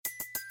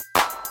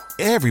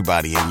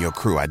Everybody in your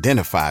crew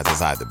identifies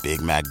as either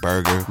Big Mac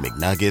Burger,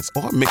 McNuggets,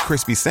 or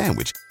McCrispy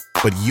Sandwich.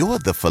 But you're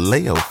the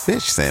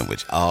Filet-O-Fish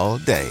Sandwich all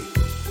day.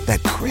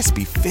 That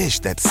crispy fish,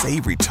 that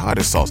savory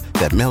tartar sauce,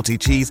 that melty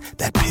cheese,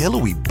 that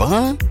pillowy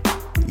bun.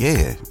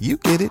 Yeah, you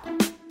get it.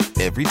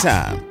 Every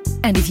time.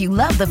 And if you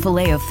love the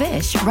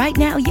Filet-O-Fish, right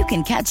now you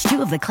can catch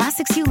two of the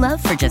classics you love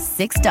for just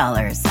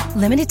 $6.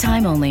 Limited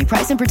time only.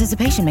 Price and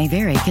participation may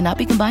vary. Cannot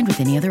be combined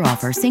with any other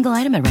offer. Single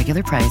item at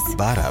regular price.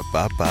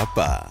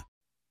 Ba-da-ba-ba-ba.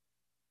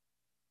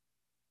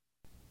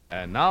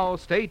 And now,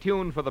 stay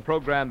tuned for the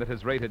program that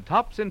has rated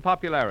tops in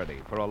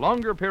popularity for a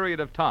longer period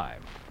of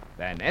time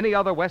than any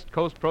other West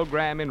Coast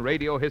program in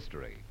radio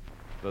history.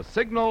 The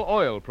Signal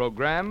Oil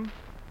program,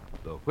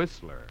 The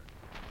Whistler.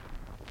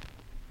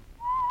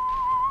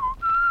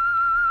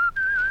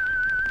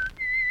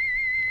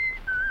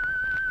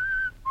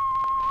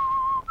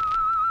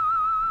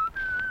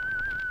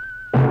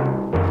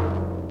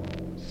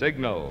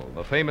 Signal,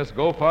 the famous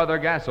Go Farther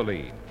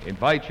gasoline,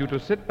 invites you to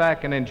sit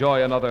back and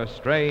enjoy another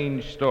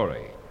strange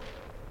story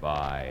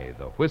by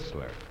The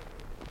Whistler.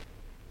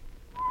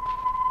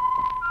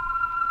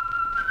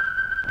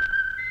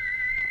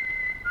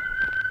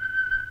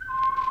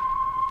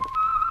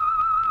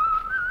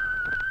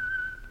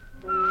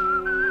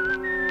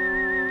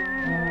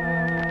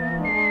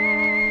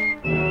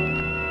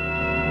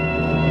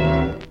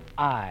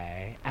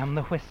 I am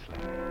the Whistler,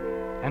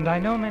 and I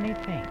know many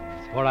things,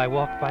 for I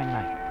walk by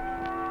night.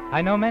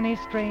 I know many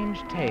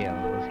strange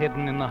tales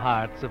hidden in the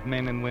hearts of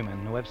men and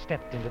women who have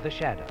stepped into the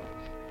shadows.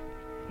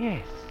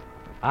 Yes,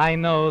 I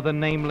know the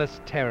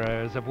nameless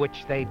terrors of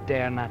which they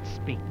dare not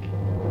speak.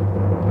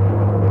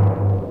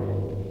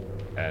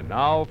 And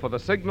now for the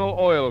Signal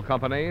Oil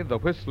Company, The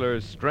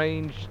Whistler's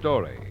strange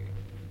story.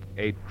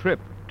 A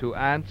trip to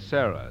Aunt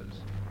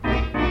Sarah's.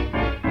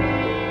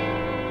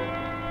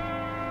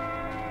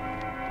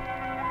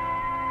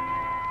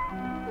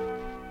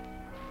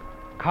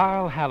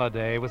 Carl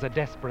Halliday was a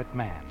desperate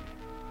man.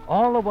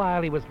 All the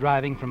while he was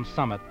driving from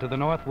Summit to the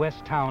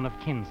northwest town of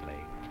Kinsley,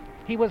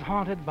 he was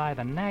haunted by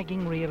the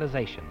nagging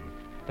realization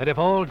that if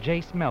old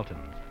Jace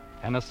Melton,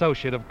 an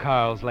associate of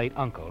Carl's late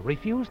uncle,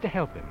 refused to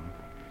help him,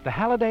 the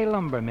Halliday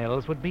lumber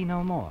mills would be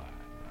no more.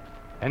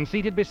 And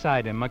seated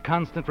beside him, a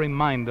constant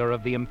reminder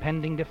of the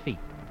impending defeat,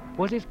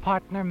 was his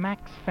partner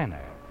Max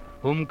Fenner,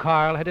 whom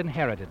Carl had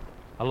inherited,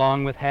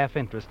 along with half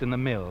interest in the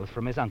mills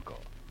from his uncle.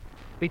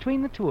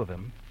 Between the two of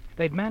them,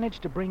 they'd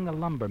managed to bring the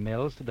lumber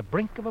mills to the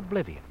brink of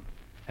oblivion,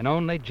 and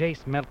only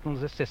Jace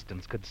Melton's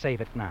assistance could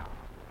save it now.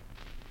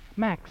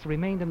 Max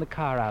remained in the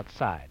car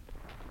outside,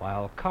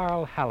 while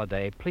Carl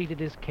Halliday pleaded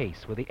his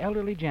case with the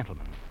elderly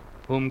gentleman,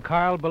 whom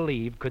Carl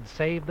believed could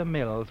save the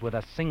mills with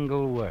a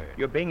single word.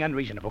 You're being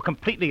unreasonable,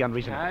 completely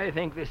unreasonable. I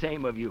think the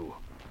same of you.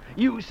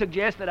 You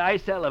suggest that I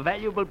sell a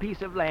valuable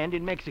piece of land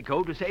in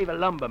Mexico to save a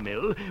lumber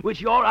mill,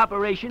 which your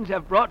operations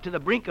have brought to the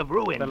brink of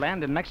ruin. The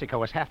land in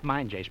Mexico is half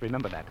mine, Jace.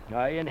 Remember that.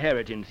 My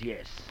inheritance,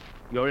 yes.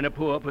 You're in a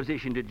poor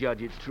position to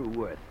judge its true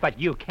worth. But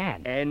you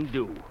can. And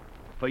do.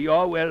 For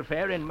your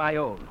welfare and my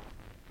own.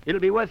 It'll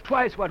be worth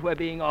twice what we're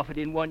being offered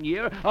in 1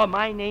 year, or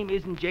my name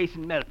isn't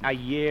Jason Melton. A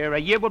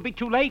year will be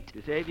too late.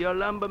 To save your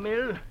lumber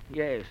mill?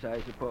 Yes, I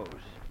suppose.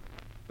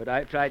 But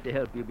I've tried to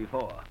help you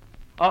before.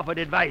 Offered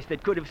advice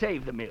that could have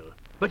saved the mill.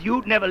 But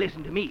you'd never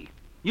listen to me.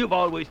 You've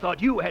always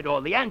thought you had all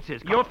the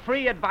answers. Your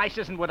free advice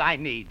isn't what I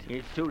need.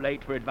 It's too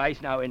late for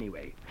advice now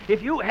anyway.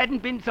 If you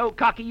hadn't been so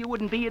cocky, you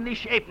wouldn't be in this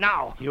shape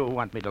now. You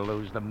want me to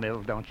lose the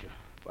mill, don't you?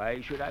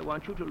 Why should I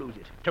want you to lose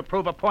it? To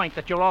prove a point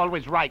that you're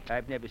always right.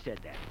 I've never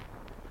said that.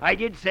 I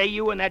did say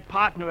you and that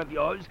partner of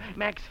yours,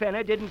 Max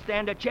Fenner, didn't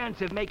stand a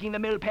chance of making the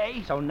mill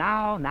pay. So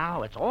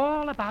now, it's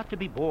all about to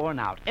be borne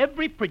out.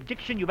 Every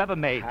prediction you've ever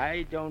made.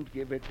 I don't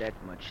give it that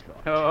much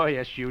thought. Oh,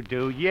 yes, you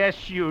do.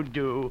 Yes, you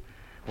do.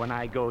 When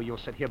I go, you'll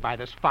sit here by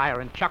this fire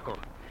and chuckle.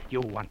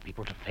 You want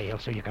people to fail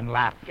so you can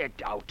laugh. Get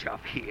out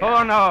of here.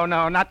 Oh, no,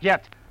 not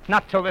yet.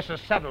 Not till this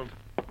is settled.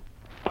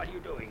 What are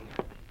you doing?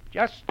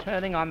 Just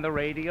turning on the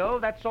radio,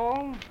 that's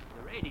all.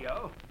 The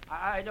radio?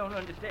 I don't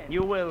understand.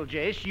 You will,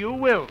 Jace, you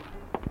will.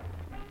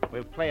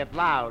 We'll play it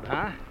loud,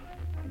 huh?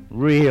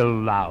 Real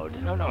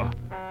loud.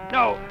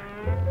 No.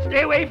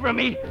 Stay away from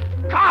me.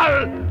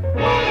 Carl!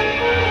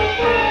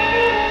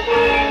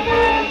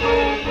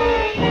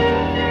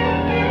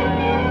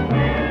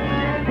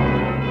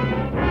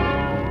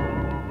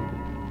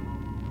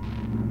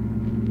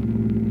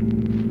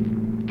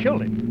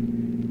 Killed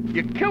him.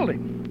 You killed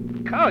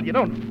him. Carl, you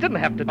didn't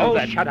have to do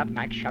that. Shut up,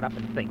 Max. Shut up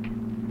and think.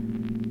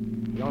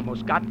 He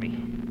almost got me.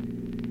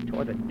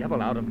 Tore the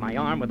devil out of my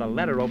arm with a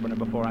letter opener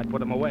before I put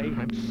him away.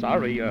 I'm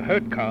sorry you're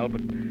hurt, Carl,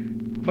 but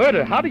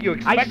murder, how do you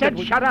expect I said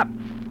shut up.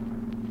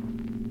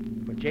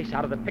 With Jace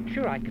out of the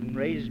picture, I can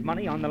raise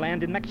money on the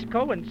land in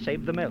Mexico and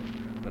save the mill.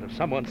 But if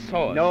someone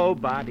saw us...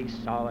 Nobody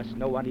saw us.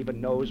 No one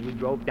even knows we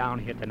drove down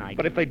here tonight.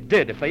 But if they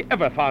did, if they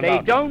ever found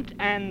out... They don't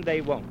and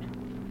they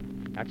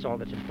won't. That's all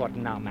that's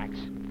important now, Max.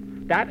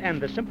 That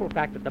and the simple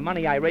fact that the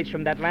money I raise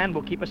from that land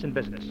will keep us in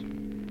business.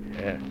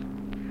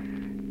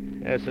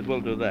 Yes, it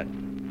will do that.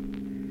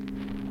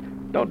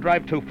 Don't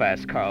drive too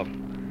fast, Carl.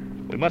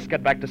 We must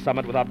get back to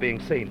Summit without being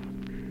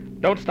seen.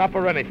 Don't stop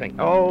for anything.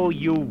 Oh,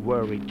 you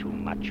worry too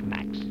much,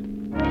 Max.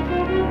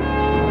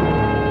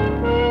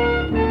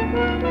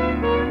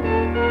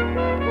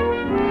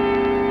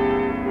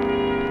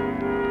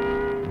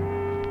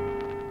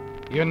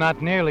 You're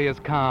not nearly as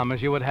calm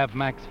as you would have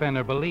Max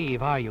Fenner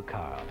believe, are you,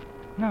 Carl?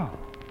 No,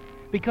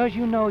 because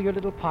you know your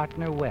little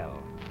partner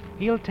well.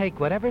 He'll take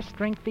whatever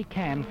strength he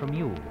can from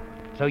you,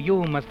 so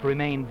you must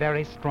remain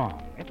very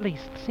strong, at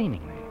least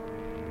seemingly.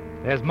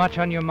 There's much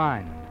on your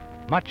mind,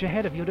 much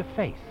ahead of you to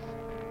face.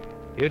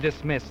 You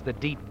dismiss the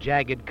deep,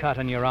 jagged cut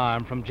on your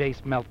arm from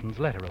Jace Melton's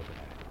letter over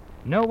there.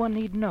 No one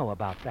need know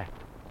about that.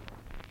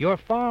 You're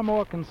far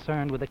more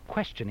concerned with the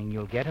questioning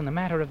you'll get in the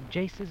matter of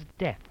Jace's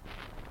death.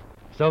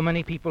 So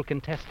many people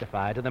can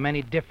testify to the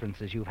many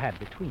differences you've had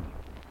between you.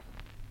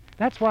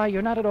 That's why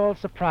you're not at all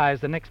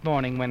surprised the next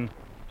morning when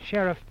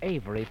Sheriff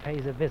Avery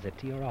pays a visit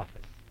to your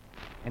office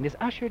and is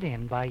ushered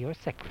in by your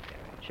secretary.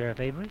 Sheriff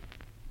Avery?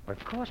 Well,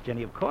 of course,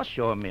 Jenny, of course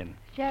show him in.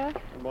 Sheriff?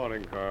 Good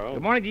morning, Carl.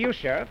 Good morning to you,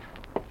 Sheriff.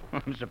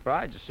 I'm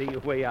surprised to see you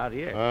way out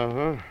here.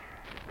 Uh-huh.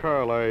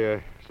 Carl,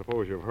 I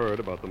suppose you've heard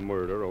about the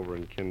murder over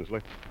in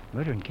Kinsley.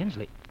 Murder in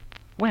Kinsley?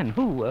 When?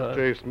 Who?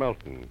 Jace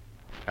Melton.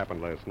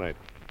 Happened last night.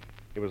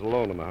 He was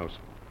alone in the house.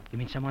 You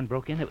mean someone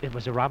broke in? It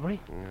was a robbery?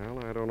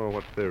 Well, I don't know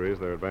what theories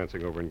they're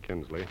advancing over in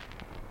Kinsley.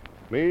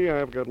 Me,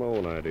 I've got my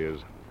own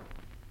ideas.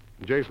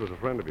 Jace was a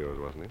friend of yours,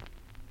 wasn't he?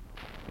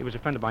 He was a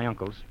friend of my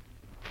uncle's.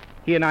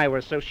 He and I were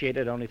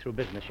associated only through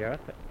business, Sheriff,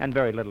 and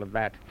very little of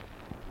that.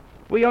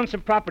 We own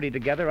some property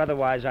together,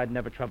 otherwise I'd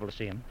never trouble to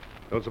see him.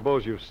 Don't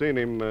suppose you've seen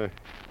him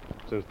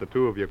since the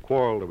two of you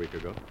quarreled a week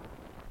ago?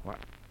 What?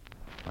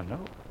 Oh, no.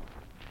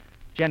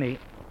 Jenny,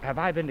 have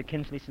I been to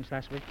Kinsley since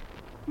last week?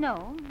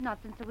 No, not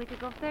since a week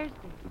ago Thursday.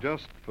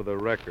 Just for the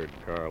record,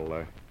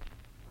 Carl,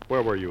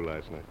 where were you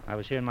last night? I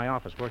was here in my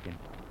office working.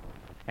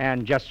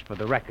 And just for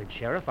the record,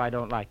 Sheriff, I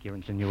don't like your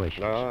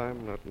insinuations. No,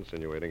 I'm not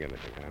insinuating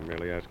anything. I'm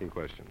merely asking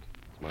questions.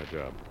 It's my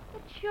job.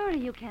 But surely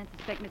you can't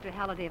suspect Mr.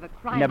 Halliday of a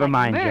crime Never like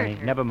mind, murder.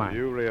 Jenny. Never mind.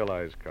 You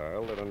realize,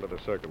 Carl, that under the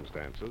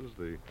circumstances,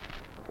 the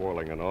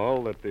quarreling and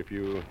all, that if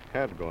you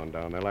had gone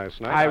down there last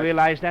night... I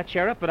realize that,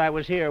 Sheriff, but I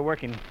was here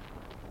working.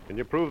 Can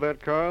you prove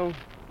that, Carl,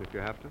 if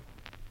you have to?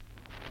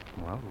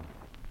 Well,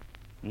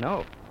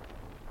 no.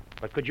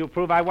 But could you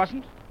prove I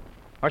wasn't?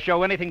 Or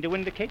show anything to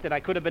indicate that I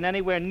could have been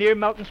anywhere near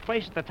Melton's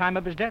place at the time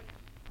of his death?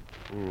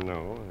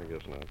 No, I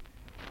guess not.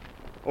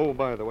 Oh,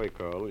 by the way,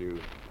 Carl, you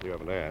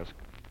haven't asked,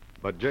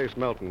 but Jace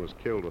Melton was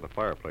killed with a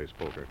fireplace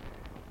poker.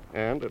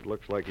 And it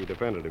looks like he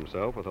defended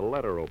himself with a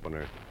letter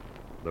opener.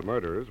 The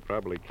murderer's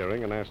probably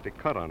carrying a nasty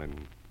cut on him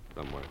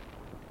somewhere.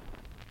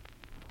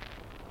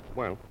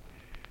 Well,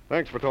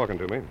 thanks for talking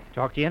to me.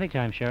 Talk to you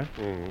anytime, Sheriff.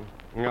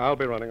 Mm-hmm. I'll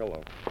be running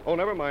along. Oh,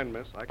 never mind,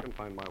 miss. I can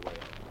find my way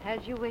out.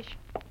 As you wish.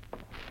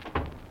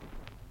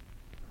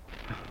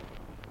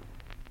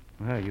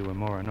 Well, you were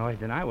more annoyed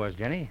than I was,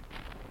 Jenny.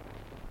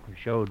 You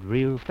showed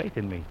real faith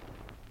in me.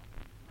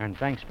 And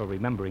thanks for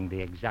remembering the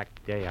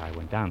exact day I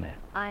went down there.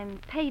 I'm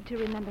paid to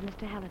remember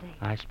Mr. Halliday.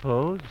 I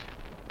suppose.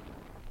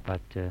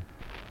 But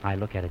I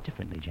look at it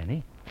differently,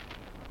 Jenny.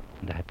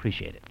 And I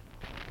appreciate it.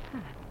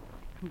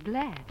 I'm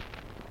glad.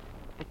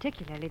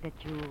 Particularly that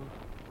you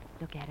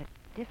look at it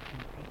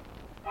differently.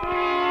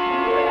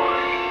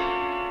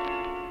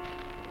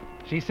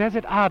 She says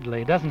it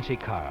oddly, doesn't she,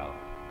 Carl?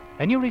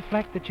 And you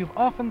reflect that you've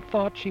often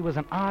thought she was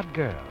an odd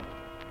girl.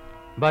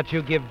 But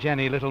you give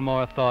Jenny little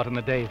more thought in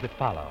the days that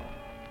follow.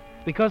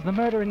 Because the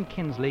murder in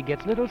Kinsley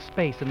gets little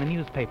space in the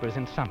newspapers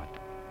in Summit.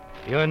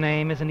 Your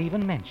name isn't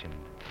even mentioned.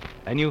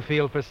 And you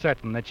feel for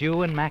certain that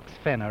you and Max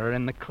Fenner are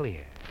in the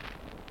clear.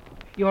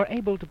 You're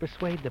able to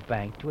persuade the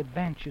bank to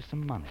advance you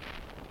some money.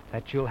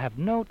 That you'll have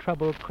no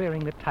trouble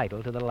clearing the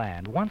title to the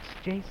land once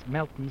Jace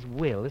Melton's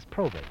will is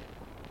probated.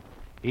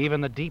 Even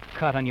the deep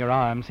cut on your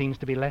arm seems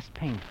to be less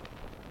painful.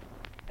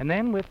 And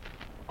then, with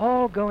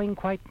all going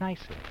quite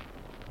nicely,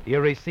 you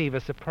receive a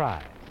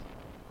surprise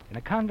in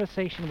a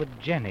conversation with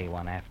Jenny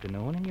one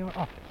afternoon in your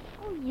office.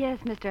 Oh, yes,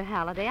 Mr.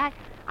 Halliday.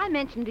 I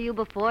mentioned to you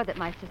before that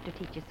my sister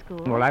teaches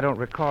school. Well, I don't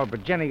recall,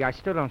 but Jenny, I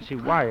still don't see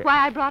why...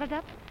 Why I brought it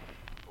up?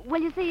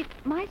 Well, you see,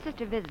 my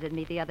sister visited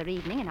me the other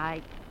evening, and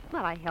I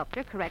helped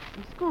her correct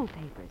some school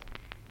papers.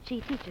 She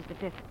teaches the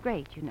 5th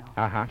grade, you know.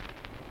 Uh-huh.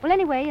 Well,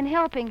 anyway, in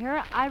helping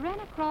her, I ran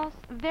across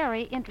a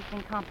very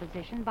interesting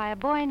composition by a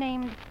boy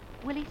named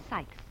Willie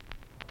Sykes.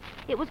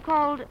 It was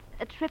called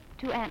A Trip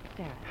to Aunt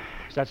Sarah.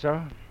 Is that so?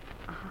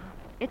 Uh-huh.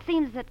 It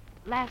seems that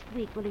last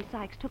week Willie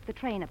Sykes took the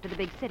train up to the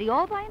big city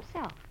all by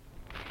himself.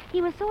 He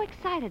was so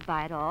excited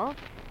by it all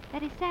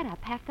that he sat up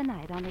half the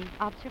night on the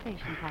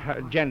observation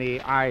platform.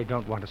 Jenny, I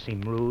don't want to seem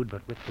rude,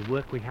 but with the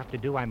work we have to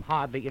do, I'm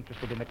hardly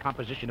interested in the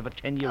composition of a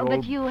 10-year-old... Oh,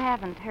 but you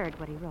haven't heard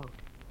what he wrote.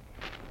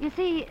 You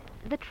see,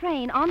 the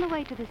train on the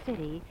way to the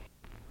city,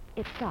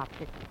 it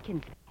stopped at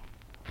Kinsley.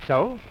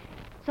 So?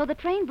 So the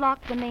train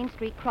blocked the Main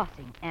Street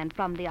crossing, and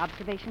from the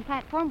observation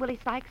platform, Willie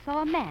Sykes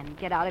saw a man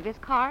get out of his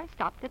car,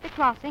 stopped at the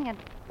crossing, and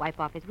wipe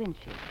off his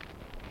windshield.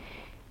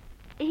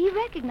 He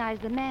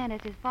recognized the man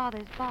as his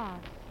father's boss.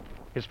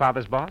 His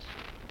father's boss?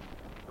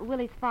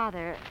 Willie's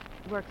father,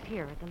 works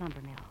here at the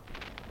lumber mill.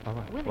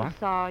 Oh, Willie what?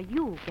 saw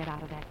you get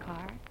out of that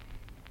car,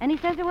 and he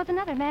says there was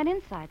another man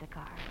inside the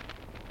car.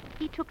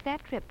 He took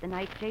that trip the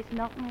night Jason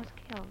Melton was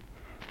killed.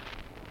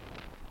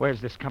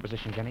 Where's this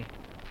composition, Jenny?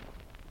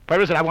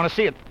 Where is it? I want to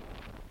see it.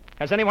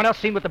 Has anyone else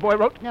seen what the boy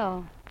wrote?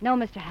 No,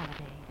 Mr.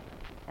 Halliday.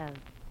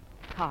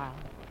 Carl.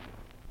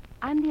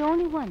 I'm the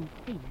only one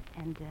that's seen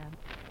it, and,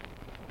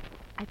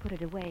 I put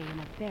it away in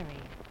a very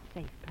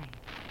safe place.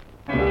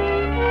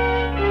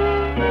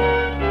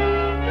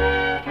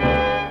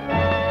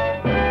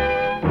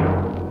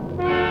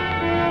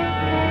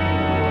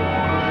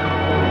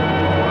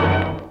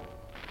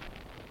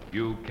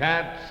 You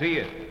can't see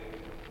it.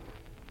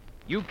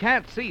 You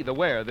can't see the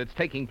wear that's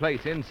taking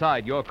place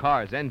inside your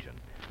car's engine,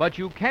 but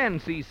you can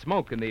see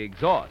smoke in the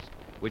exhaust,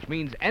 which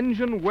means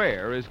engine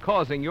wear is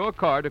causing your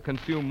car to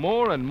consume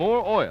more and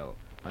more oil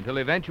until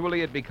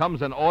eventually it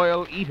becomes an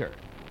oil eater.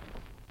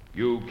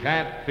 You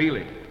can't feel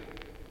it.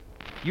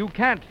 You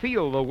can't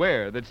feel the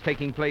wear that's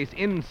taking place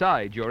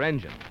inside your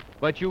engine,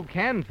 but you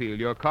can feel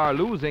your car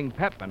losing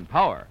pep and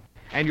power,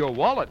 and your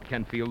wallet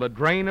can feel the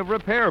drain of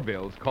repair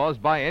bills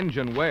caused by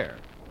engine wear.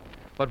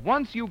 But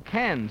once you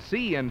can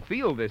see and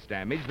feel this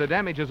damage, the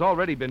damage has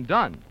already been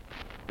done.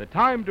 The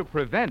time to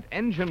prevent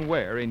engine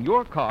wear in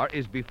your car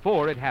is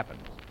before it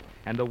happens.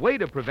 And the way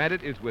to prevent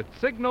it is with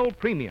Signal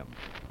Premium,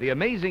 the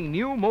amazing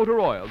new motor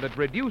oil that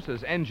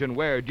reduces engine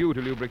wear due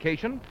to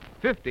lubrication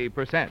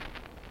 50%.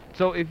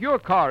 So if your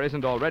car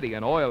isn't already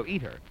an oil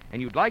eater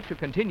and you'd like to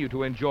continue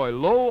to enjoy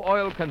low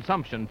oil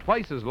consumption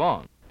twice as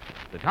long,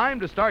 the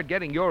time to start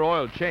getting your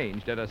oil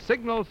changed at a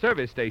Signal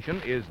service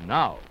station is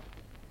now.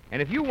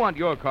 And if you want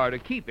your car to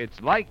keep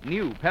its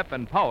like-new pep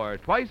and power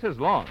twice as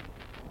long,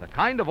 the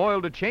kind of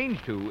oil to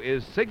change to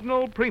is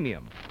Signal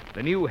Premium,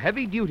 the new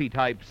heavy-duty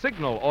type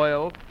Signal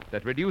oil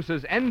that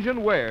reduces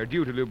engine wear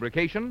due to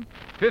lubrication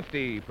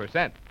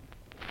 50%.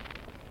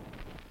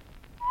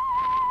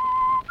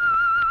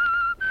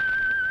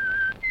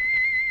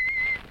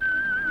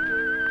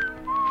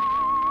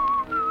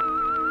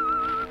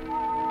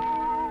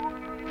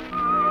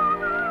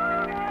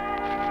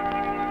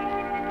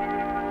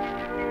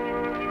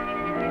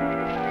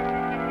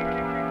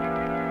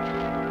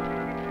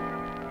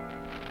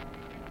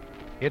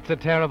 It's a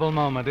terrible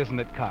moment, isn't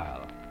it,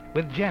 Carl?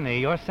 With Jenny,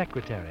 your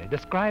secretary,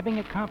 describing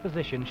a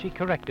composition she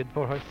corrected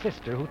for her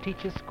sister who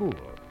teaches school.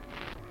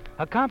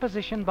 A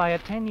composition by a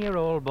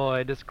 10-year-old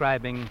boy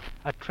describing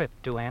a trip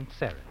to Aunt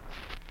Sarah's.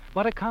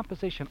 But a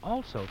composition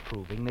also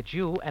proving that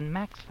you and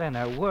Max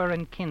Fenner were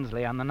in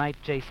Kinsley on the night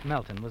Jace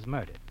Melton was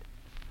murdered.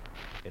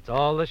 It's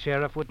all the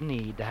sheriff would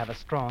need to have a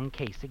strong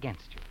case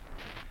against you,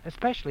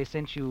 especially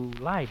since you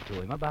lied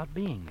to him about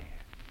being there.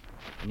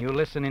 And you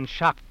listen in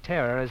shocked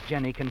terror as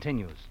Jenny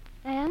continues.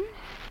 And,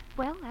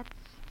 well,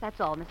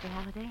 that's all, Mr.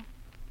 Halliday.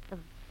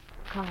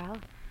 Carl.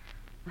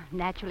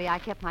 Naturally, I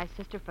kept my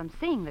sister from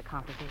seeing the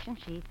composition.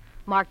 She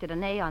marked it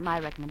an A on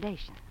my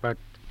recommendation. But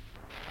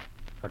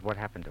what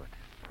happened to it?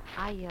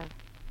 I,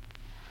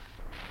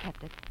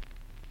 kept it.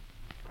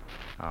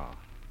 Oh,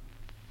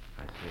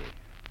 I see.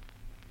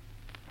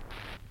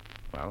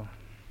 Well,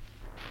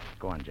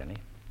 go on, Jenny.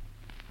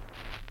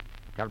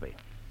 Tell me,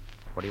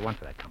 what do you want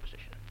for that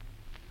composition?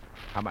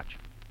 How much?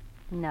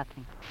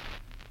 Nothing.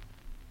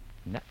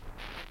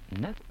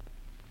 Nothing?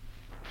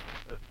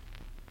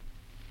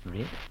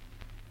 Really?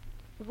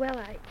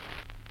 Well,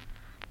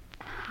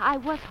 I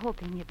was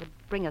hoping it would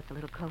bring us a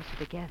little closer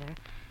together.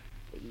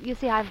 You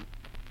see, I've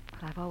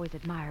always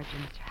admired you,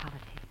 Mr. Halliday.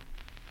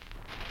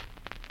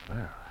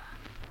 Well,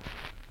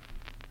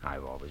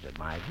 I've always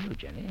admired you,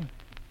 Jenny.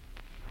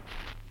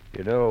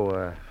 You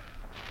know,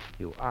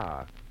 you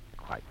are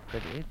quite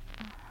pretty.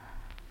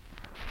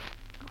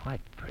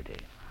 Quite pretty.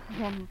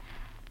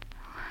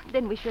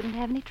 Then we shouldn't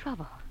have any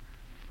trouble.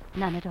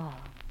 None at all.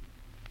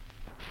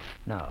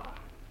 No.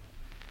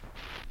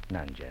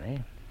 None, Jenny.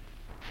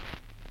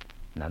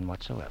 None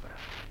whatsoever.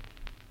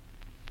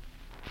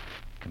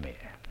 Come here.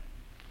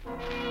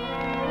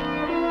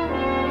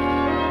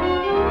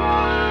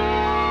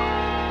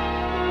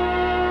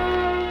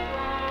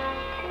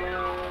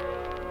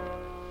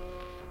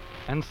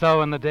 And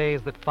so in the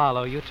days that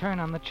follow, you turn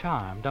on the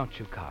charm, don't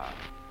you, Carl?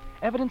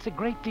 Evidence a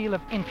great deal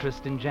of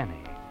interest in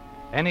Jenny.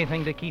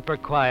 Anything to keep her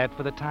quiet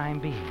for the time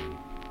being,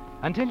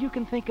 until you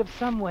can think of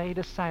some way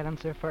to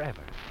silence her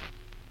forever.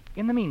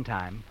 In the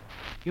meantime,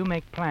 you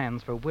make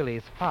plans for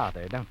Willie's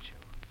father, don't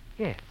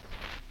you? Yes.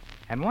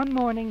 And one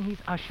morning, he's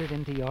ushered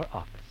into your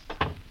office.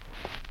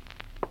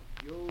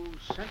 You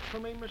sent for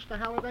me, Mr.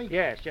 Halliday?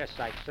 Yes,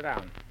 Sykes. Sit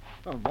down.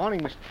 Oh,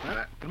 morning, Mr.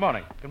 Fenner. Good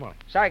morning. Good morning.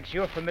 Sykes,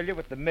 you're familiar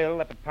with the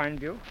mill up at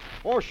Pineview?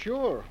 Oh,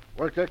 sure.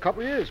 Worked there a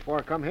couple of years before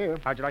I come here.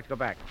 How'd you like to go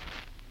back?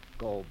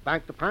 Go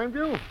back to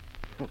Pineview?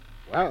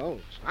 Well,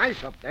 it's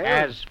nice up there.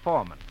 As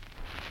foreman.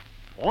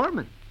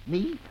 Foreman?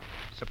 Me?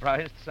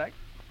 Surprised, Sykes?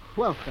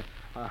 Well,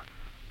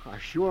 I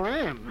sure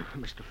am,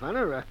 Mr.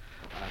 Fenner.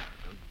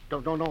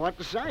 Don't know what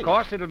to say. Of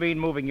course, it'll mean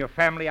moving your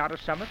family out of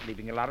Summit,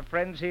 leaving a lot of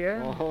friends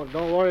here. Oh,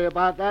 don't worry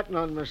about that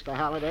none, Mr.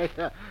 Halliday.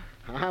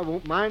 I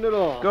won't mind at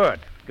all. Good.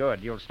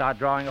 You'll start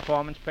drawing a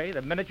foreman's pay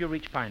the minute you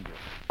reach Pineview.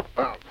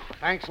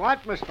 Thanks a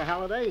lot, Mr.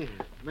 Halliday.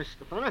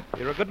 Mr. Fenner.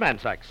 You're a good man,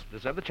 Sykes.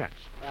 Deserve the chance.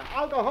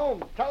 I'll go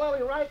home. Tell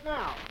Ellie right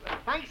now.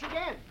 Thanks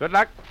again. Good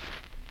luck.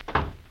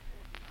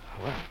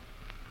 Well,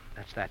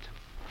 that's that.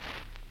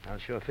 I'll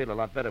sure feel a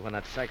lot better when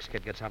that Sykes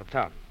kid gets out of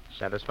town.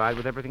 Satisfied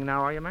with everything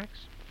now, are you, Max?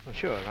 Well,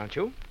 sure, aren't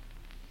you?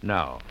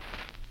 No.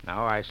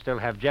 No, I still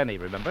have Jenny,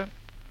 remember?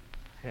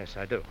 Yes,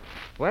 I do.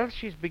 Well,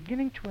 she's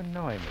beginning to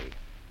annoy me.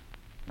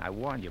 I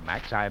warn you,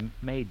 Max, I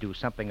may do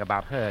something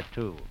about her,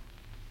 too.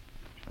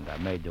 And I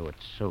may do it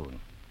soon.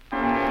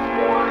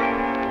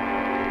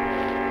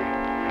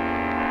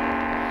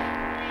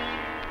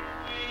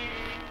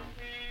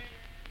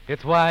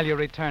 It's while you're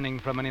returning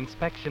from an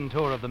inspection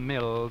tour of the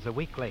mills a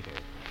week later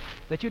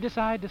that you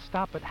decide to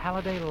stop at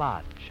Halliday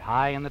Lodge,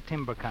 high in the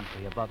timber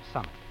country above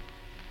Summit.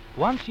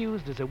 Once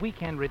used as a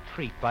weekend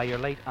retreat by your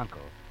late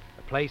uncle,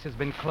 the place has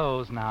been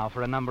closed now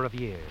for a number of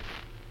years.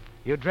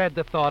 You dread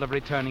the thought of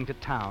returning to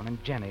town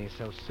and Jenny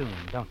so soon,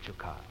 don't you,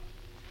 Carl?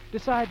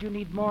 Decide you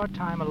need more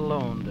time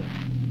alone to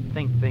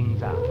think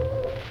things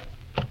out.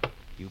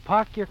 You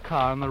park your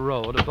car on the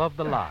road above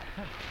the lodge.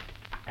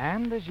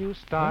 And as you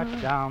start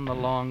down the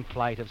long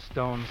flight of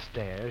stone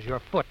stairs, your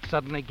foot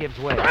suddenly gives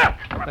way.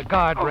 The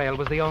guardrail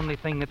was the only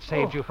thing that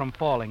saved you from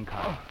falling,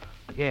 Carl.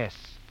 Yes,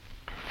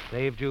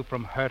 saved you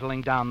from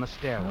hurtling down the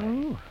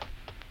stairway.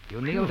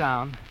 You kneel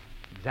down,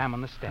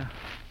 examine the step.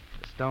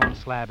 The stone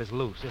slab is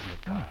loose, isn't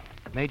it, Carl?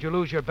 Made you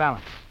lose your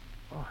balance.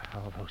 Oh,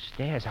 all those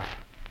stairs.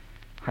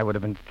 I would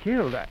have been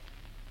killed.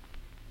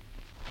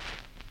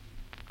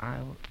 I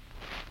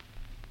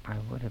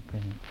would have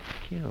been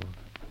killed.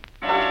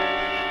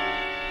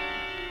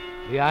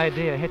 The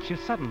idea hits you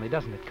suddenly,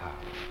 doesn't it, Carl?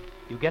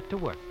 You get to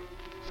work.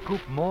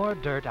 Scoop more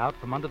dirt out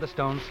from under the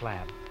stone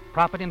slab.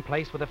 Prop it in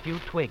place with a few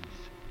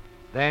twigs.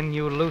 Then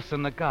you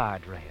loosen the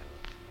guardrail.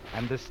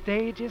 And the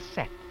stage is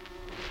set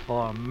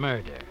for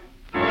murder.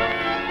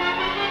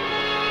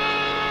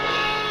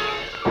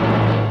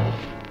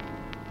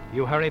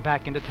 You hurry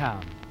back into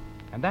town.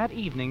 And that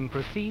evening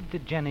proceed to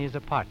Jenny's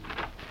apartment.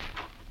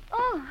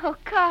 Oh,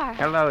 Carl.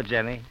 Hello,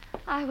 Jenny.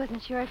 I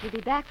wasn't sure if you'd be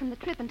back from the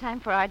trip in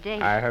time for our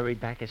date. I hurried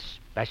back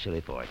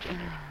especially for it, Jenny.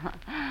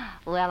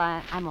 Well,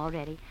 I'm all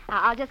ready.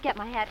 I'll just get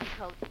my hat and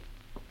coat.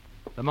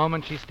 The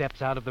moment she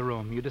steps out of the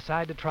room, you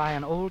decide to try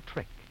an old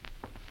trick.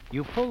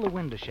 You pull the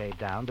window shade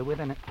down to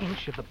within an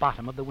inch of the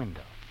bottom of the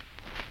window.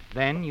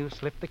 Then you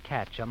slip the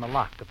catch on the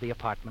lock of the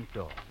apartment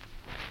door.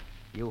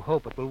 You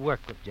hope it will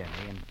work with Jenny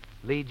and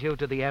lead you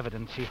to the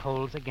evidence she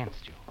holds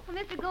against you. Well,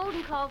 Mr.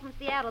 Golden called from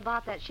Seattle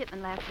about that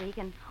shipment last week,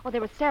 and,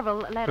 there were several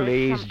letters.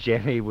 Please,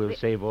 Jenny, we'll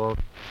save all.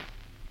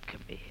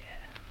 Come here.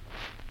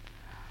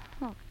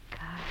 Oh,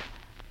 God.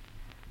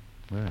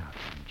 Well,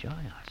 enjoy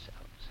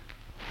ourselves.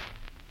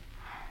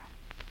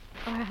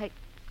 All right.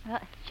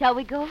 Shall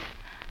we go?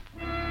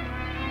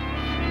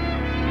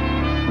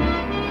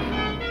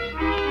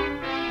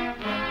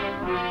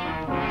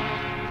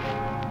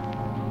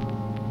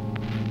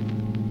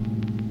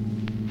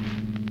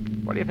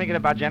 What are you thinking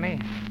about, Jenny?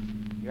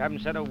 You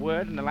haven't said a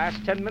word in the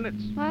last 10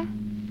 minutes. What?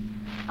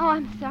 Oh,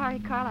 I'm sorry,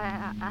 Carl.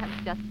 I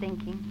was just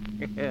thinking.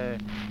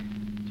 Did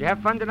you have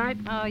fun tonight?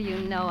 Oh, you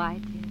know I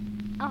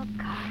did. Oh,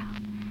 Carl.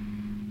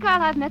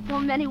 Carl, I've met so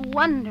many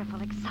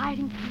wonderful,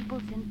 exciting people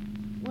since...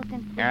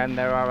 And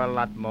there are a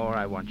lot more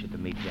I want you to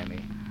meet, Jenny.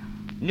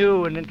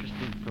 New and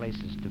interesting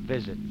places to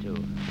visit,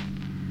 too.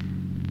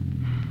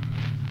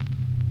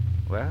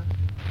 Well,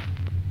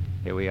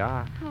 here we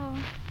are. Oh,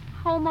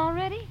 home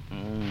already?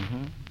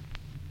 Mm-hmm.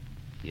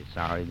 You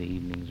sorry the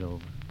evening's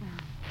over? Oh,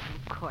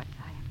 of course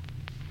I am.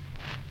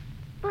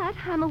 But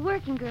I'm a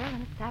working girl,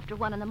 and it's after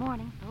 1 in the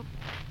morning, so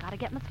gotta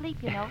get my sleep,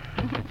 you know.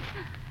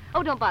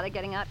 Oh, don't bother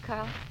getting out,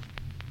 Carl.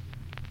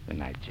 Good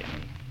night,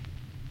 Jenny.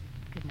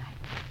 Good night,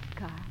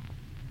 Carl.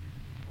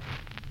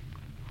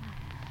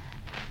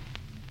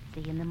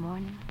 See you in the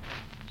morning.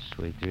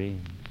 Sweet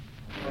dreams.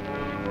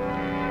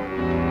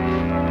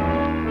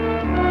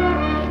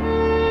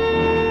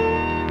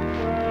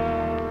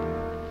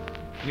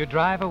 You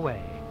drive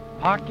away,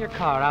 park your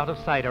car out of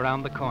sight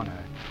around the corner,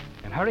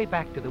 and hurry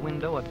back to the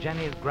window of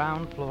Jenny's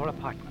ground floor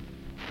apartment.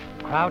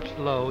 Crouched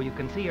low, you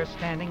can see her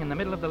standing in the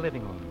middle of the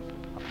living room,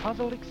 a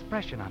puzzled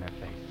expression on her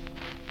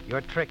face.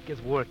 Your trick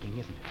is working,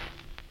 isn't it?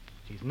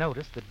 She's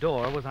noticed the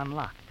door was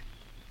unlocked.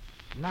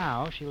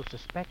 Now she'll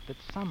suspect that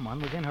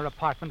someone was in her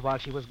apartment while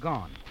she was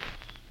gone,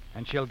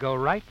 and she'll go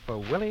right for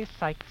Willie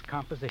Sykes'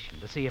 composition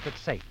to see if it's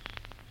safe.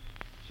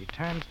 She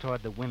turns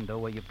toward the window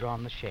where you've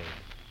drawn the shade,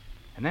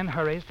 and then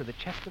hurries to the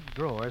chest of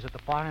drawers at the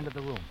far end of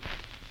the room.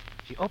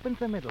 She opens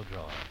the middle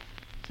drawer,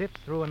 sifts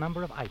through a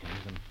number of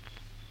items, and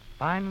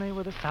finally,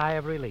 with a sigh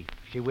of relief,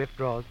 she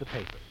withdraws the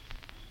papers.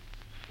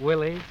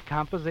 Willie's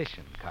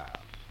composition, Carl.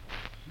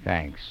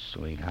 Thanks,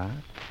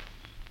 sweetheart.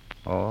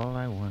 All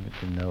I wanted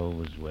to know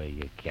was where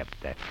you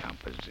kept that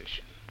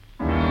composition.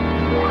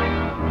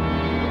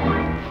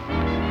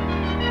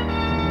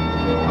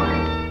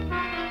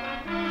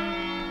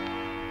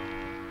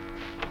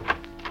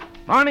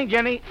 Morning,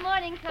 Jenny.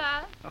 Morning,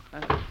 Carl.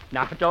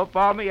 Now, don't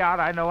bawl me out.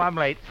 I know I'm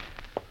late.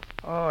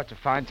 Oh, it's a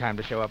fine time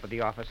to show up at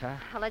the office, huh?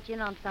 I'll let you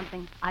in on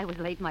something. I was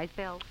late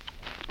myself.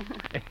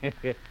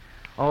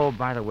 Oh,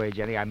 by the way,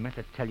 Jenny, I meant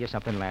to tell you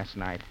something last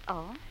night.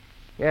 Oh?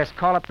 Yes,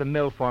 call up the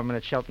mill foreman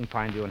at Shelton,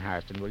 Pineview, and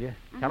Harrison, will you?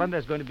 Mm-hmm. Tell him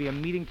there's going to be a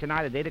meeting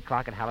tonight at 8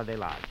 o'clock at Halliday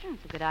Lodge.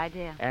 It's a good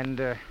idea.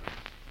 And,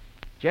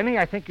 Jenny,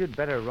 I think you'd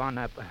better run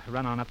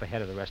on up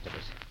ahead of the rest of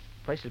us.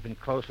 The place has been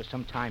closed for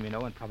some time, you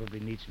know, and probably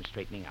needs some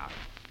straightening out.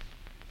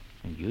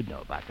 And you'd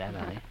know about that,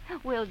 honey.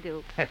 Will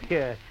do.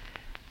 Yeah.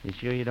 You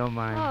sure you don't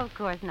mind? Oh, of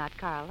course not,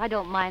 Carl. I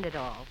don't mind at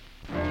all.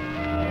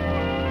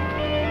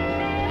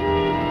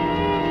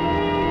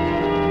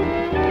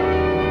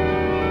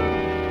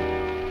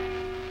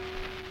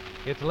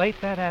 It's late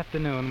that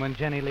afternoon when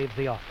Jenny leaves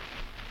the office.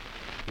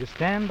 You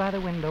stand by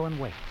the window and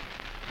wait.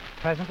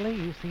 Presently,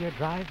 you see her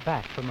drive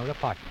back from her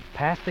apartment,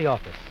 past the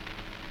office,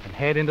 and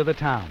head into the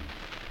town.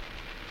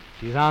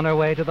 She's on her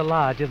way to the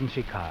lodge, isn't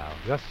she, Carl?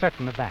 You're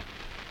certain of that.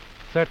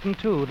 Certain,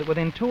 too, that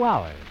within 2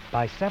 hours,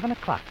 by 7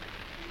 o'clock,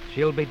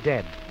 she'll be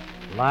dead,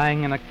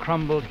 lying in a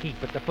crumbled heap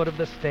at the foot of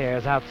the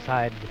stairs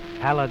outside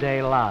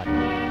Halliday Lodge.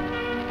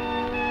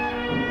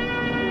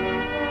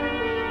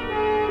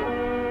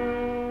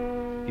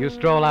 You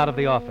stroll out of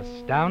the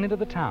office, down into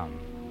the town,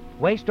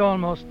 waste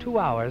almost 2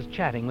 hours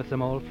chatting with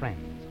some old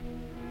friends.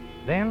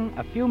 Then,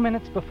 a few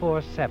minutes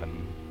before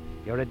 7,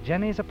 you're at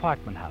Jenny's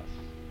apartment house,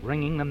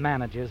 ringing the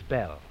manager's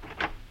bell.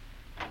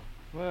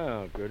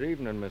 Well, good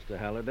evening, Mr.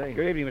 Halliday.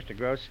 Good evening, Mr.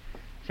 Gross.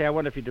 Say, I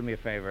wonder if you'd do me a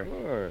favor. Of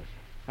course.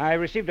 I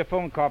received a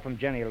phone call from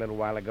Jenny a little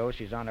while ago.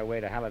 She's on her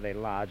way to Halliday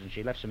Lodge, and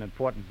she left some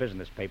important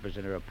business papers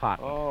in her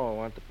apartment. Oh,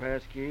 want the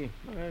pass key?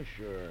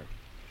 Sure.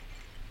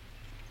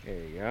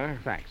 Here you are.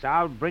 Thanks.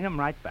 I'll bring them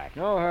right back.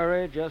 No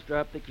hurry. Just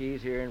drop the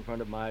keys here in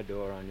front of my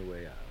door on your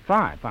way out.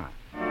 Fine, fine.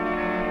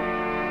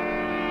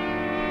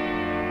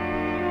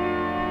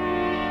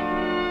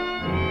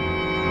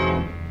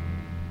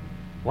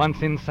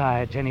 Once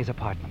inside Jenny's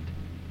apartment,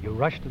 you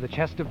rush to the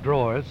chest of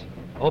drawers,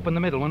 open the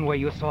middle one where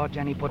you saw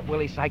Jenny put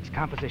Willie Sykes'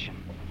 composition.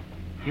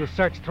 You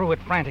search through it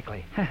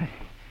frantically.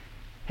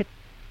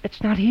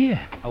 It's not here.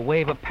 A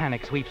wave of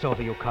panic sweeps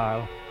over you,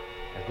 Carl,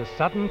 as the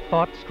sudden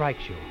thought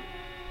strikes you.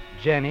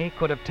 Jenny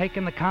could have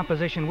taken the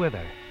composition with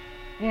her.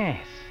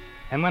 Yes,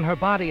 and when her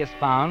body is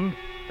found,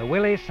 the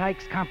Willie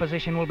Sykes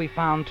composition will be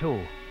found,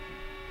 too.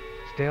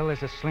 Still,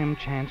 there's a slim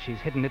chance she's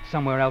hidden it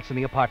somewhere else in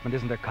the apartment,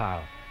 isn't there,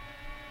 Carl?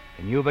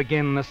 And you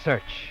begin the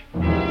search.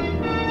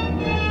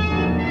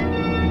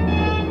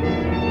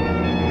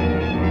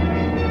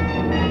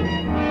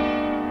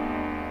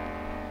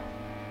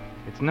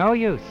 It's no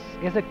use,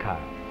 is it,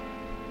 Carl?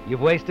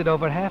 You've wasted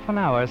over half an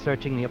hour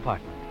searching the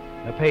apartment.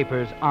 The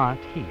papers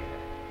aren't here.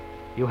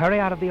 You hurry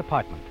out of the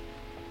apartment,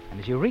 and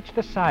as you reach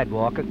the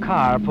sidewalk, a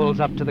car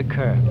pulls up to the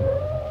curb.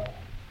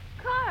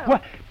 Carl!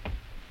 What?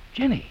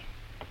 Jenny!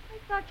 I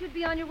thought you'd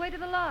be on your way to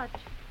the lodge.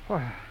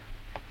 Well,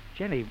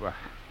 Jenny,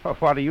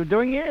 what are you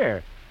doing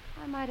here?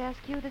 I might ask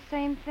you the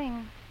same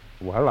thing.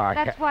 Well,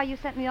 That's why you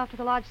sent me off to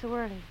the lodge so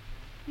early.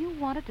 You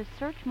wanted to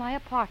search my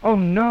apartment. Oh,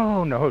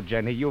 no,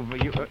 Jenny, you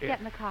Get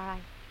in the car.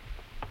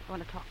 I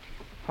want to talk to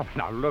you. Oh,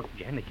 now, look,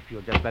 Jenny, if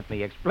you'll just let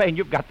me explain,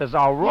 you've got this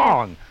all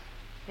wrong.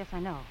 Yes, I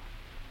know.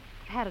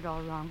 I've had it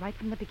all wrong right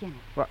from the beginning.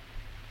 What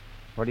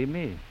do you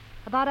mean?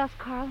 About us,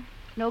 Carl,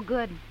 no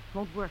good.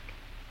 Won't work.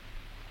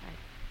 I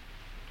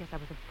guess I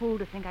was a fool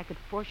to think I could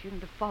force you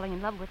into falling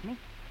in love with me.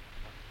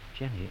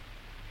 Jenny,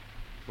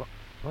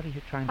 what are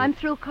you trying to... I'm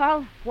through,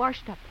 Carl.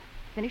 Washed up.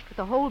 Finished with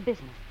the whole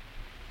business.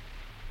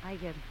 I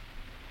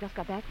just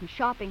got back from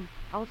shopping.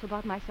 I also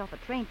bought myself a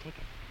train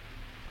ticket.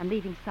 I'm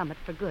leaving Summit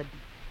for good.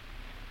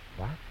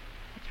 What?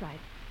 That's right.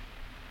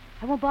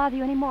 I won't bother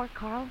you anymore,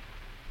 Carl.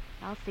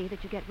 I'll see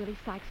that you get Willie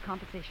Sykes'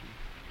 composition.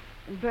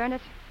 And burn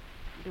it.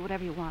 Do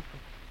whatever you want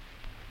with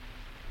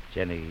it.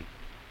 Jenny,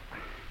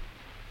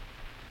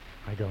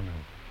 I don't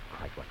know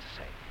quite what to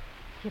say.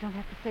 You don't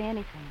have to say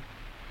anything.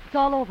 It's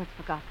all over. It's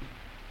forgotten.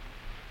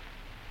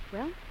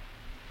 Well,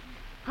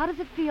 how does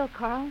it feel,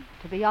 Carl,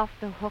 to be off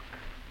the hook?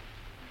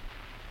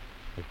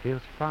 It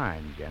feels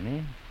fine,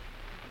 Jenny.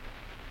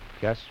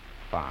 Just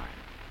fine.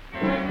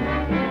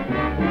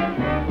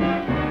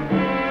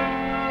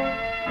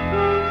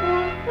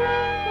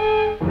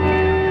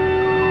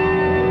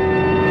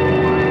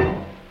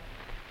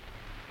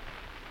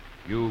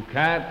 You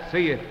can't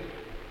see it.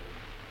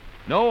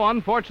 No,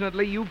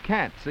 unfortunately, you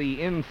can't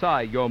see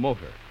inside your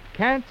motor.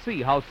 Can't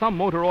see how some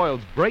motor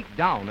oils break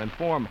down and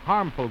form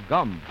harmful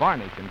gum,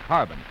 varnish, and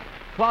carbon,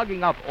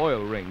 clogging up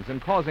oil rings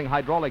and causing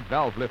hydraulic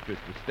valve lifters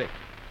to stick.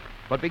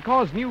 But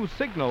because new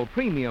Signal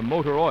Premium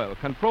Motor Oil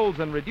controls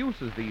and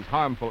reduces these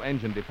harmful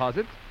engine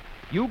deposits,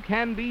 you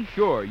can be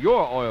sure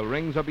your oil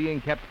rings are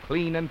being kept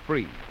clean and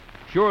free,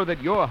 sure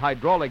that your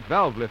hydraulic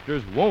valve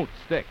lifters won't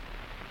stick.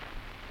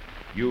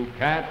 You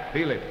can't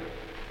feel it.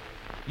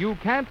 You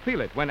can't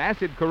feel it when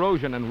acid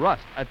corrosion and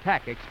rust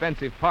attack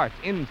expensive parts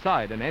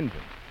inside an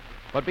engine.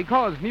 But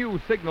because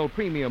new Signal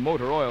Premium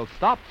Motor Oil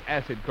stops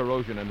acid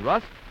corrosion and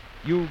rust,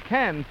 you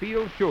can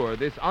feel sure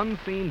this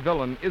unseen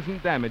villain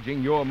isn't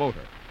damaging your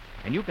motor.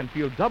 And you can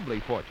feel doubly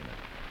fortunate.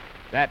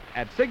 that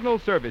at Signal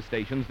service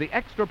stations, the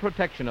extra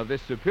protection of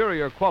this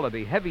superior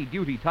quality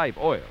heavy-duty type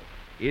oil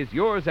is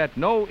yours at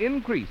no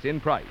increase in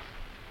price.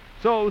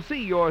 So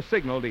see your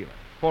Signal dealer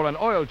for an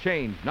oil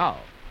change now.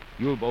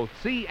 You'll both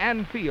see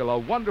and feel a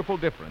wonderful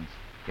difference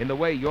in the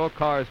way your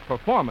car's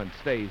performance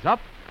stays up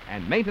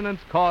and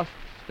maintenance costs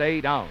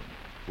stay down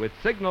with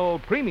Signal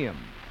Premium,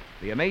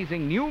 the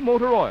amazing new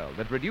motor oil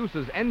that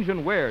reduces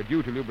engine wear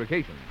due to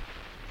lubrication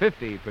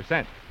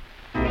 50%.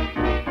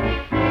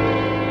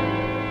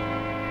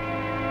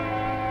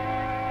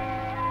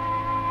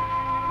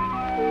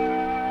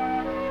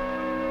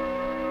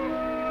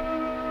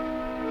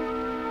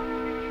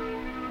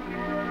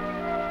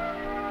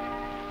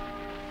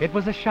 It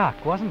was a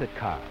shock, wasn't it,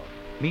 Carl,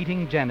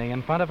 meeting Jenny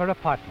in front of her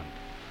apartment,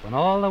 when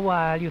all the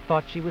while you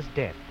thought she was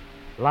dead,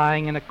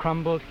 lying in a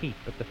crumbled heap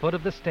at the foot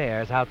of the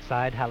stairs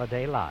outside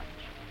Halliday Lodge,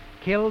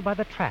 killed by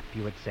the trap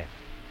you had set.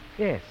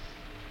 Yes,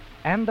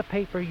 and the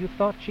paper you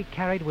thought she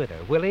carried with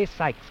her, Willie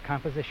Sykes'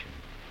 composition.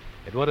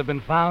 It would have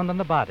been found on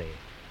the body,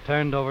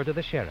 turned over to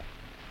the sheriff.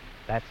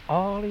 That's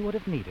all he would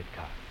have needed,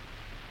 Carl.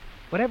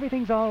 But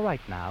everything's all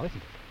right now,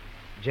 isn't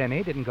it?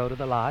 Jenny didn't go to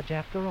the lodge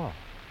after all.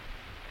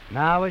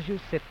 Now, as you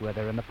sit with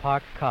her in the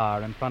parked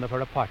car in front of her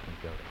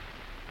apartment building,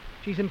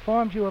 she's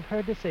informed you of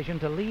her decision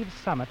to leave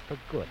Summit for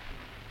good,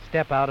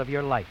 step out of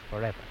your life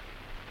forever.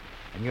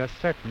 And you're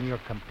certain you're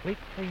completely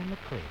in the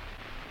clear.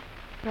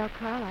 Well,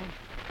 Carl,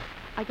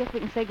 I guess we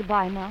can say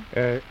goodbye now.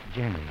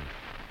 Jenny,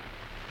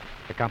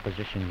 the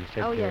composition you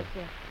said... Oh, yes.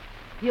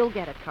 You'll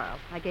get it, Carl.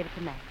 I gave it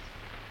to Max.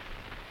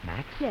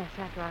 Max? Yes,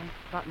 after I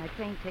bought my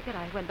train ticket,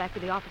 I went back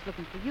to the office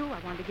looking for you. I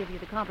wanted to give you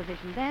the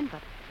composition then,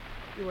 but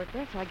you weren't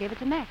there, so I gave it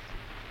to Max.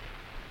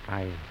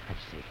 I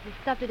see. He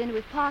stuffed it into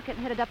his pocket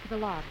and headed up to the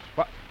lodge.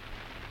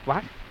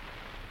 What?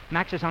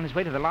 Max is on his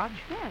way to the lodge?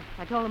 Yes.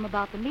 I told him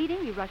about the meeting.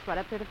 He rushed right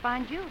up there to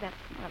find you. That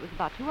was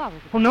about 2 hours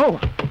ago. Oh, no.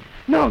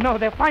 No,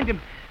 they'll find him.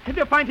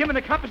 They'll find him in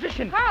the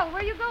composition. Carl,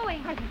 where are you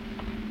going? I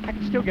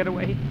can still get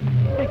away.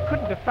 They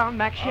couldn't have found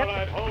Max yet. All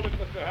right, hold it,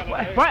 Mr.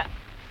 Halliday. What?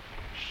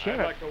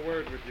 Sheriff. I'd like a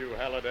word with you,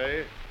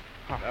 Halliday.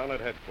 Down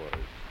at headquarters.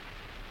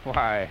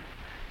 Why,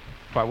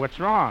 what's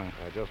wrong?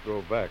 I just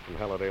drove back from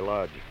Halliday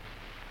Lodge.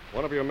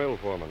 One of your mill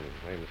foremen,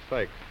 named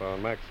Sykes,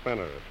 found Max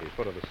Fenner at the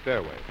foot of the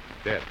stairway,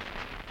 dead.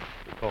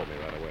 He called me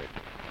right away.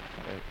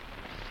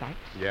 Sykes?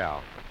 Yeah.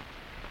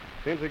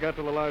 Seems he got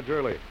to the lodge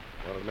early.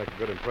 Wanted to make a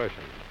good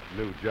impression.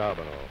 New job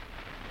and all.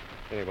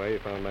 Anyway, he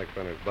found Max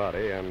Fenner's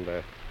body, and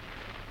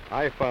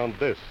I found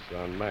this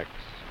on Max.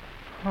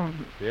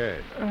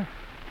 Yes.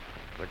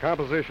 The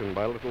composition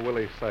by little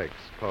Willie Sykes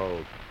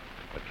called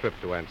A Trip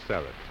to Aunt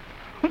Sarah's.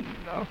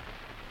 No.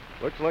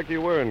 Looks like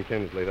you were in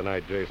Kinsley the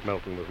night Jace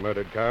Melton was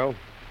murdered, Carl.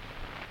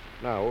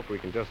 Now, if we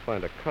can just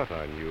find a cut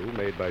on you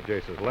made by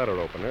Jace's letter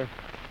opener,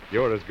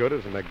 you're as good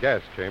as in a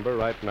gas chamber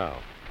right now.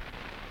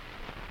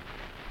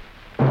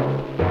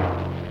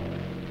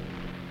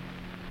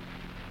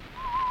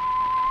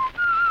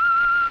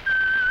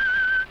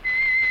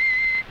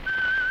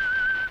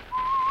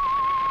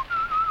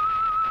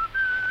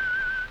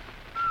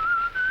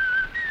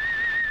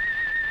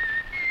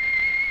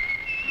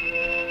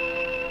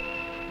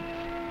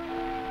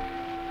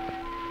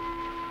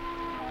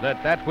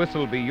 Let that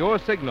whistle be your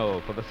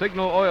signal for the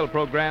Signal Oil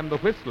program, The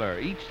Whistler,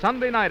 each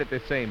Sunday night at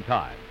this same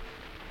time.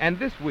 And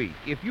this week,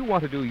 if you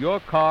want to do your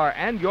car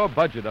and your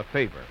budget a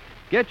favor,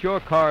 get your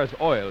car's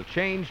oil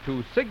changed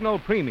to Signal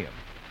Premium,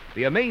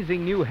 the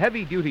amazing new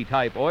heavy-duty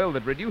type oil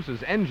that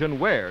reduces engine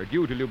wear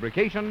due to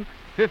lubrication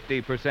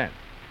 50%.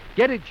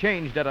 Get it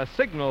changed at a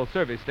Signal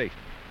service station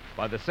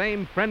by the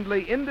same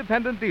friendly,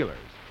 independent dealers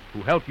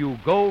who help you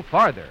go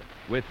farther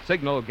with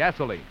Signal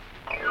gasoline.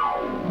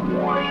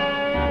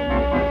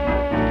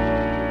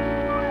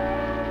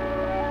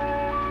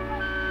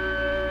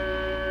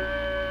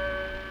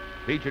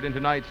 Featured in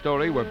tonight's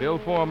story were Bill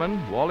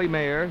Foreman, Wally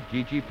Mayer,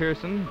 G.G.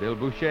 Pearson, Bill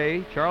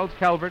Boucher, Charles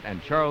Calvert,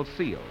 and Charles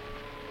Seal.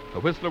 The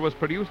Whistler was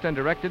produced and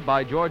directed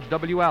by George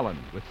W. Allen,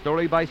 with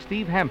story by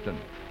Steve Hampton,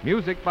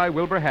 music by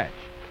Wilbur Hatch,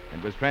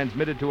 and was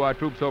transmitted to our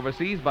troops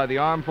overseas by the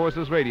Armed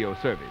Forces Radio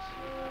Service.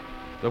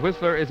 The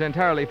Whistler is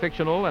entirely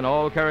fictional, and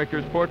all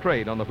characters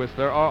portrayed on The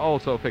Whistler are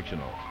also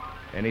fictional.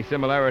 Any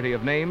similarity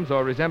of names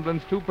or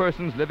resemblance to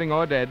persons living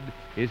or dead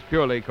is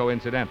purely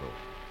coincidental.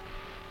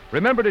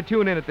 Remember to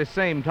tune in at the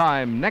same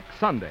time next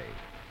Sunday,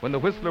 when The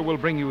Whistler will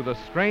bring you the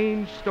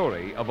strange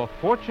story of a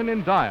fortune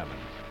in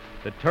diamonds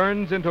that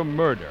turns into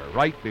murder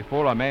right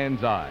before a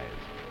man's eyes.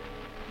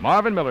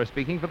 Marvin Miller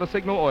speaking for the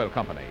Signal Oil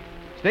Company.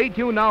 Stay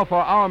tuned now for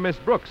Our Miss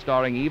Brooks,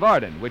 starring Eve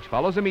Arden, which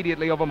follows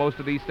immediately over most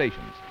of these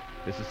stations.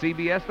 This is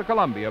CBS, the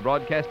Columbia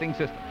Broadcasting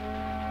System.